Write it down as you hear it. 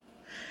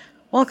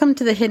Welcome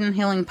to the Hidden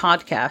Healing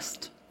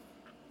Podcast.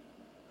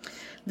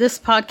 This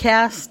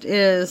podcast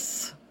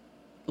is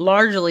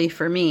largely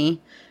for me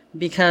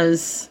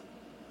because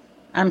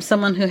I'm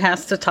someone who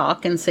has to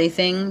talk and say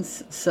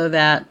things so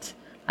that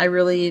I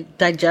really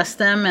digest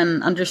them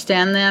and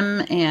understand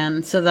them,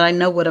 and so that I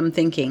know what I'm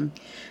thinking.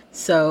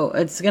 So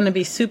it's going to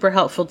be super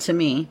helpful to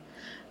me.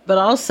 But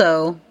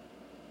also,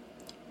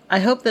 I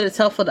hope that it's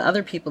helpful to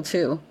other people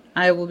too.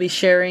 I will be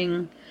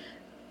sharing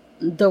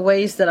the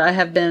ways that I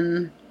have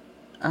been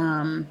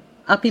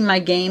upping my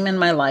game in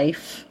my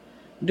life,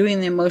 doing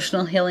the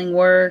emotional healing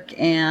work,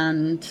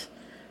 and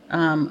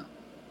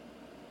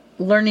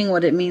learning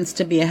what it means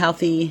to be a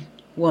healthy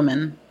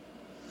woman.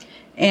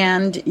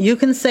 And you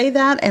can say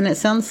that and it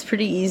sounds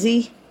pretty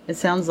easy. It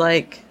sounds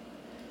like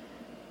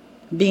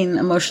being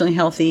emotionally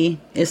healthy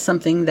is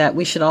something that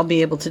we should all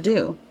be able to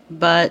do.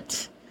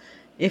 But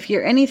if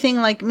you're anything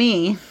like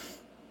me,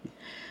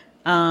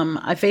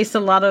 I faced a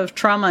lot of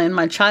trauma in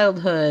my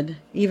childhood.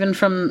 Even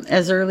from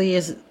as early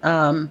as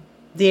the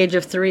age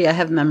of 3, I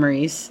have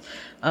memories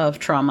of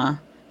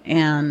trauma.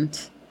 And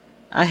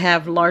I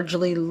have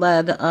largely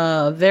led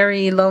a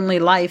very lonely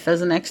life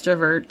as an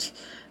extrovert,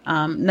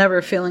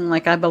 never feeling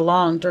like I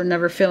belonged or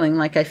never feeling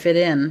like I fit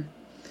in.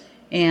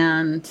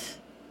 And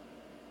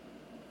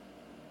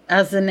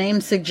as the name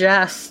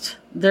suggests,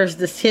 there's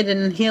this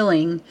hidden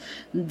healing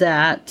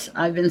that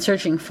I've been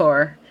searching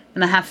for,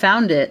 and I have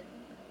found it.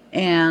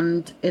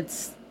 And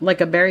it's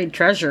like a buried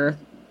treasure.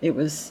 It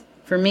was,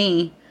 for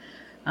me,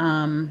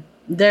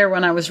 there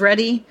when I was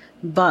ready,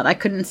 but I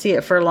couldn't see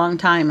it for a long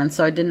time, and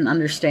so I didn't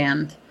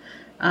understand.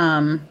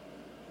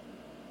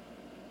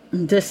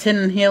 This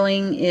hidden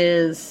healing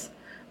is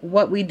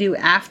what we do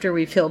after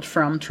we've healed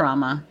from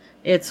trauma.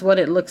 It's what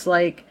it looks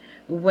like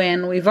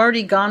when we've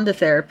already gone to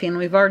therapy and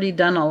we've already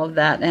done all of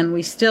that, and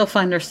we still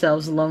find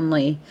ourselves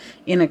lonely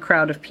in a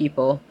crowd of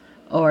people.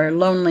 Or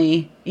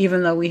lonely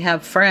even though we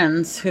have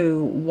friends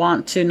who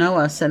want to know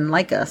us and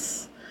like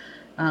us.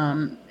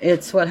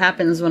 It's what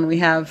happens when we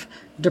have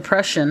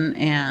depression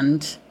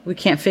and we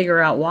can't figure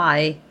out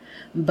why,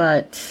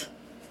 but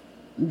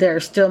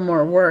there's still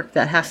more work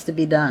that has to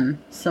be done,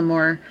 some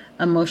more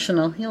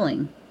emotional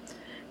healing.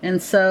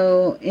 And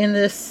so in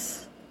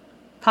this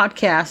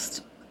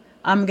podcast,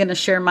 I'm going to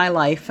share my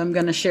life. I'm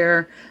going to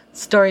share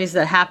stories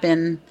that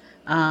happen,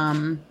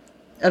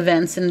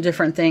 events and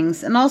different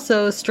things, and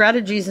also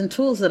strategies and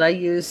tools that I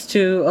use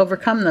to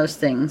overcome those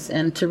things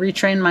and to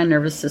retrain my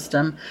nervous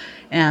system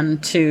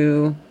and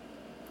to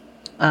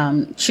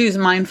choose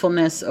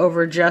mindfulness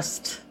over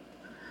just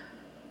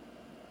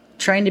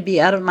trying to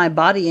be out of my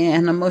body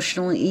and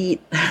emotionally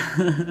eat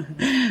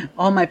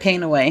all my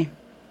pain away.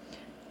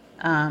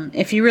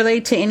 If you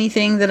relate to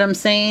anything that I'm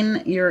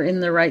saying, you're in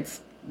the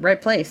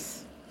right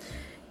place.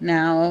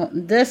 Now,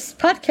 this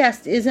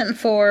podcast isn't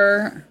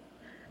for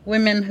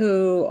women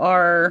who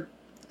are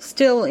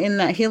still in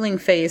that healing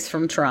phase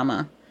from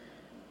trauma.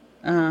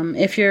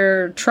 If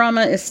your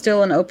trauma is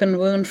still an open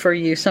wound for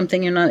you,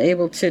 something you're not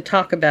able to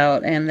talk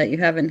about and that you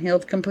haven't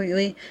healed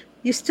completely,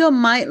 you still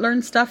might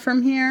learn stuff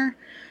from here.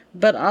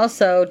 But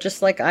also,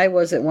 just like I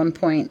was at one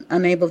point,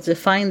 unable to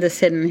find this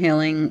hidden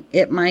healing,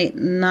 it might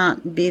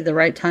not be the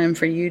right time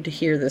for you to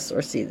hear this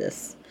or see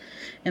this.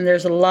 And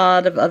there's a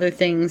lot of other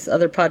things,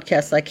 other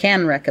podcasts I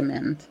can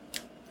recommend.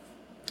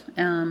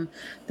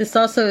 This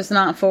also is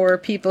not for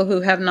people who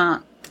have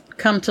not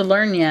come to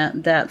learn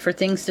yet that for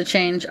things to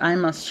change, I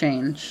must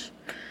change.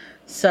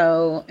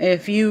 So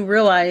if you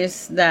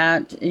realize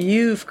that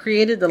you've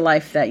created the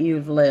life that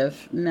you've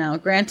lived. Now,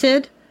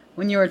 granted,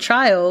 when you were a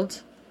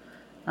child,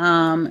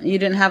 you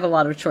didn't have a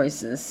lot of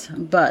choices.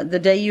 But the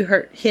day you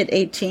hit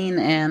 18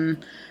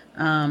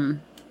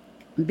 and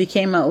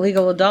became a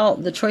legal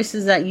adult, the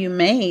choices that you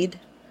made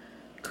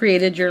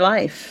created your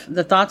life.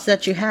 The thoughts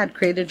that you had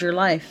created your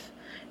life.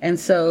 And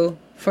so,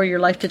 for your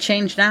life to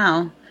change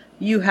now,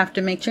 you have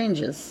to make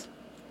changes.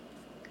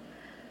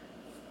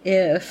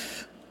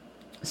 If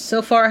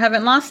so far I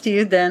haven't lost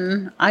you,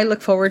 then I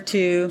look forward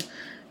to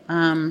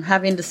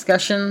having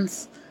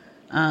discussions,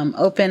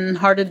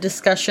 open-hearted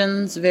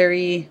discussions,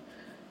 very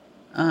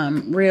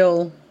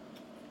real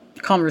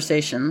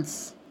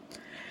conversations.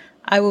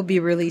 I will be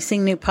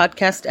releasing new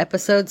podcast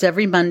episodes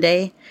every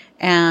Monday,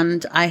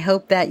 and I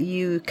hope that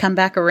you come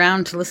back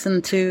around to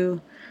listen to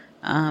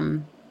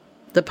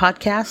the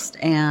podcast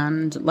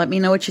and let me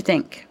know what you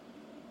think.